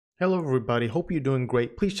Hello everybody, hope you're doing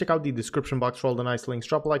great. Please check out the description box for all the nice links.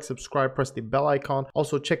 Drop a like, subscribe, press the bell icon.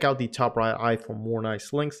 Also check out the top right eye for more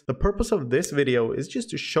nice links. The purpose of this video is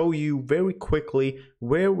just to show you very quickly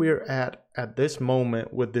where we're at this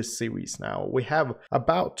moment with this series. Now we have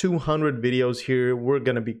about 200 videos here. We're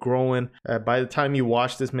gonna be growing. By the time you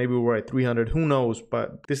watch this, maybe we're at 300, who knows,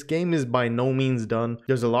 but this game is by no means done.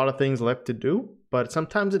 There's a lot of things left to do, but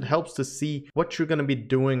sometimes it helps to see what you're going to be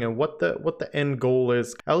doing and what the end goal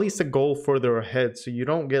is, at least a goal further ahead, so you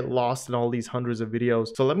don't get lost in all these hundreds of videos.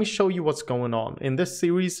 So let me show you what's going on. In this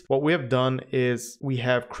series, what we have done is we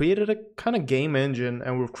have created a kind of game engine,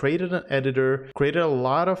 and we've created an editor, created a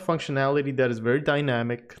lot of functionality that is very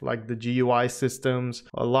dynamic, like the GUI systems,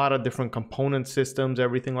 a lot of different component systems,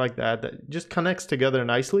 everything like that, that just connects together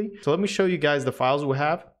nicely. So let me show you guys the files we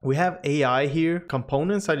have. We have AI here,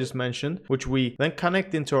 components I just mentioned, which we then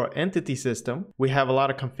connect into our entity system. We have a lot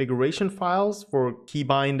of configuration files for key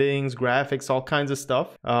bindings, graphics, all kinds of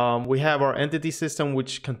stuff. We have our entity system,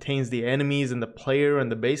 which contains the enemies and the player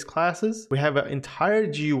and the base classes. We have an entire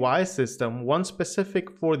GUI system, one specific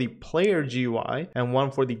for the player GUI and one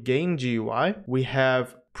for the game GUI. We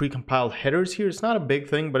have precompiled headers here. It's not a big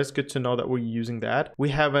thing, but it's good to know that we're using that. We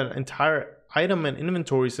have an entire item and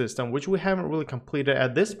inventory system, which we haven't really completed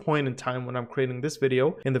at this point in time when I'm creating this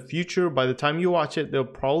video. In the future, by the time you watch it, there'll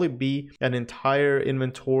probably be an entire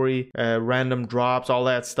inventory, random drops, all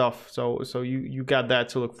that stuff. So you got that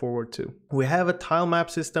to look forward to. We have a tile map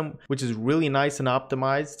system, which is really nice and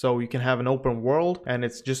optimized. So you can have an open world and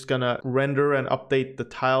it's just gonna render and update the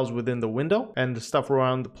tiles within the window and the stuff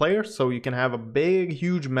around the player. So you can have a big,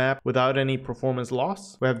 huge map without any performance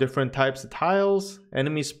loss. We have different types of tiles,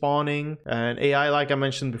 enemy spawning, and AI like I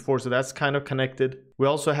mentioned before, so that's kind of connected. We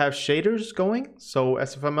also have shaders going, so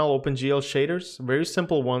SFML OpenGL shaders, very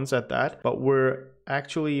simple ones at that, but we're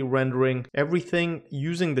actually rendering everything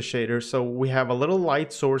using the shader. So we have a little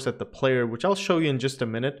light source at the player, which I'll show you in just a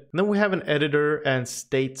minute. And then we have an editor and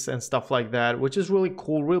states and stuff like that, which is really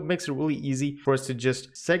cool. Makes it really easy for us to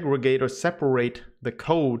just segregate or separate the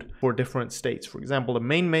code for different states. For example, the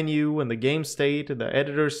main menu and the game state, the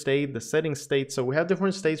editor state, the setting state. So we have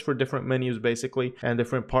different states for different menus basically and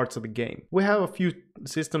different parts of the game. We have a few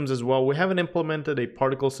systems as well. We haven't implemented a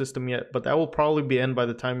particle system yet, but that will probably be in by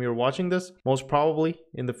the time you're watching this, most probably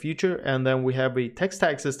in the future. And then we have a text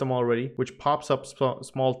tag system already, which pops up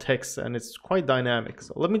small text, and it's quite dynamic.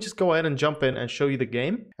 So let me just go ahead and jump in and show you the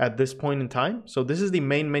game at this point in time. So this is the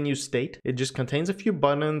main menu state. It just contains a few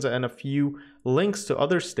buttons and a few links to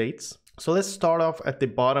other states. So let's start off at the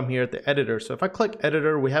bottom here at the editor. So if I click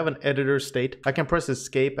editor, we have an editor state. I can press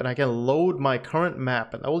escape and I can load my current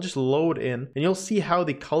map, and I will just load in, and you'll see how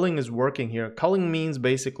the culling is working here. Culling means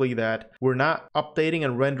basically that we're not updating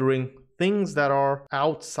and rendering things that are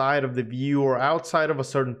outside of the view or outside of a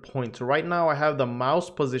certain point. So right now I have the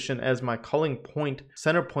mouse position as my culling point,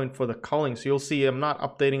 center point for the culling. So you'll see I'm not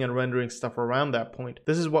updating and rendering stuff around that point.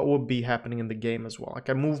 This is what will be happening in the game as well. I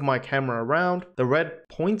can move my camera around. The red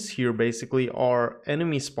points here basically are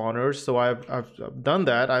enemy spawners. So I've done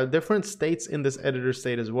that. I have different states in this editor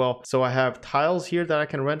state as well. So I have tiles here that I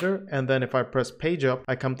can render. And then if I press page up,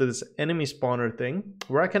 I come to this enemy spawner thing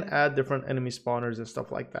where I can add different enemy spawners and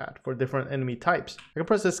stuff like that for different enemy types. I can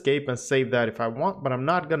press escape and save that if I want, but I'm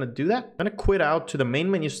not gonna do that. I'm gonna quit out to the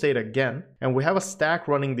main menu state again, and we have a stack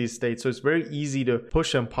running these states, so it's very easy to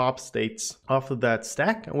push and pop states off of that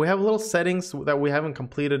stack. And we have little settings that we haven't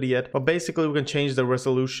completed yet, but basically we can change the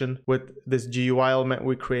resolution with this GUI element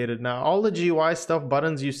we created. Now all the GUI stuff,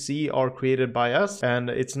 buttons you see, are created by us, and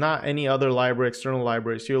it's not any other library, external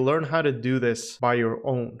library, so you'll learn how to do this by your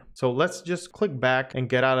own. So let's just click back and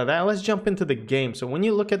get out of that. Let's jump into the game. So when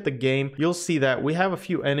you look at the game, you'll see that we have a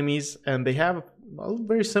few enemies, and they have a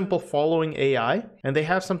very simple following AI, and they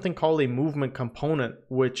have something called a movement component,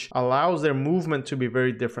 which allows their movement to be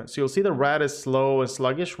very different. So you'll see the rat is slow and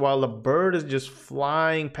sluggish, while the bird is just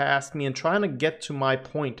flying past me and trying to get to my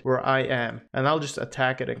point where I am, and I'll just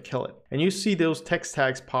attack it and kill it. And you see those text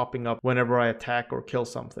tags popping up whenever I attack or kill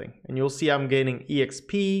something, and you'll see I'm gaining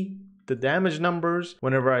EXP. The damage numbers,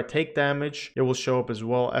 whenever I take damage, it will show up as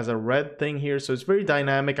well as a red thing here. So it's very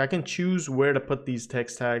dynamic. I can choose where to put these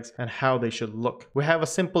text tags and how they should look. We have a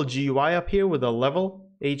simple GUI up here with a level,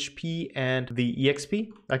 HP, and the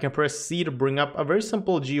EXP. I can press C to bring up a very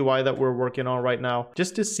simple GUI that we're working on right now,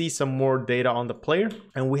 just to see some more data on the player.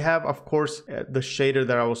 And we have, of course, the shader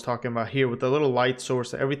that I was talking about here with the little light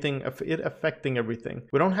source, everything, it affecting everything.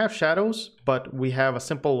 We don't have shadows, but we have a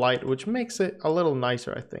simple light, which makes it a little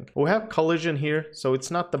nicer, I think. We have collision here, so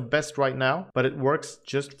it's not the best right now, but it works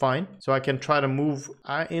just fine. So I can try to move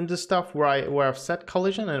into stuff where I've set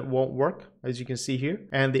collision and it won't work. as you can see here.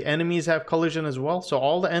 And the enemies have collision as well. So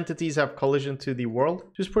all the entities have collision to the world,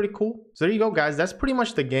 which is pretty cool. So there you go, guys. That's pretty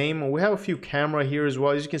much the game. We have a few camera here as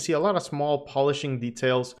well. As you can see, a lot of small polishing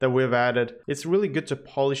details that we've added. It's really good to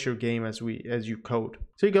polish your game as you code.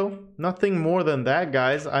 So you go. Nothing more than that,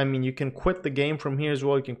 guys. I mean, you can quit the game from here as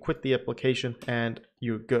well. You can quit the application and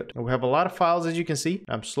you're good. And we have a lot of files, as you can see.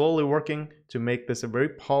 I'm slowly working to make this a very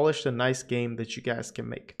polished and nice game that you guys can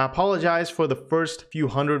make. I apologize for the first few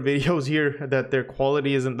hundred videos here that their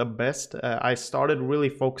quality isn't the best. I started really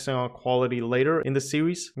focusing on quality later in the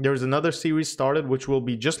series. There's another series started which will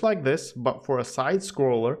be just like this, but for a side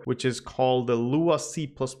scroller, which is called the Lua C++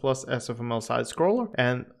 SFML Sidescroller.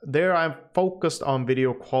 And there I'm focused on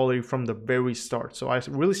video quality from the very start. So I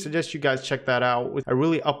really suggest you guys check that out. I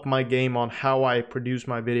really up my game on how I produce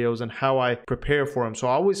my videos and how I prepare for them. So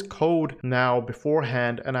I always code now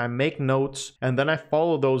beforehand and I make notes and then I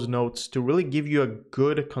follow those notes to really give you a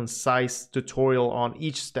good, concise tutorial on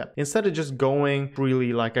each step instead of just going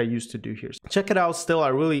freely like I used to do here. Check it out still. I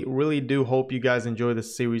really do hope you guys enjoy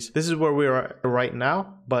this series. This is where we are right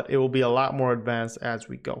now, but it will be a lot more advanced as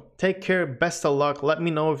we go. Take care. Best of luck. Let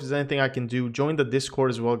me know if there's anything I can do. Join the Discord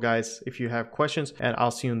as well, guys, if you have questions, and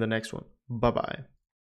I'll see you in the next one. Bye-bye.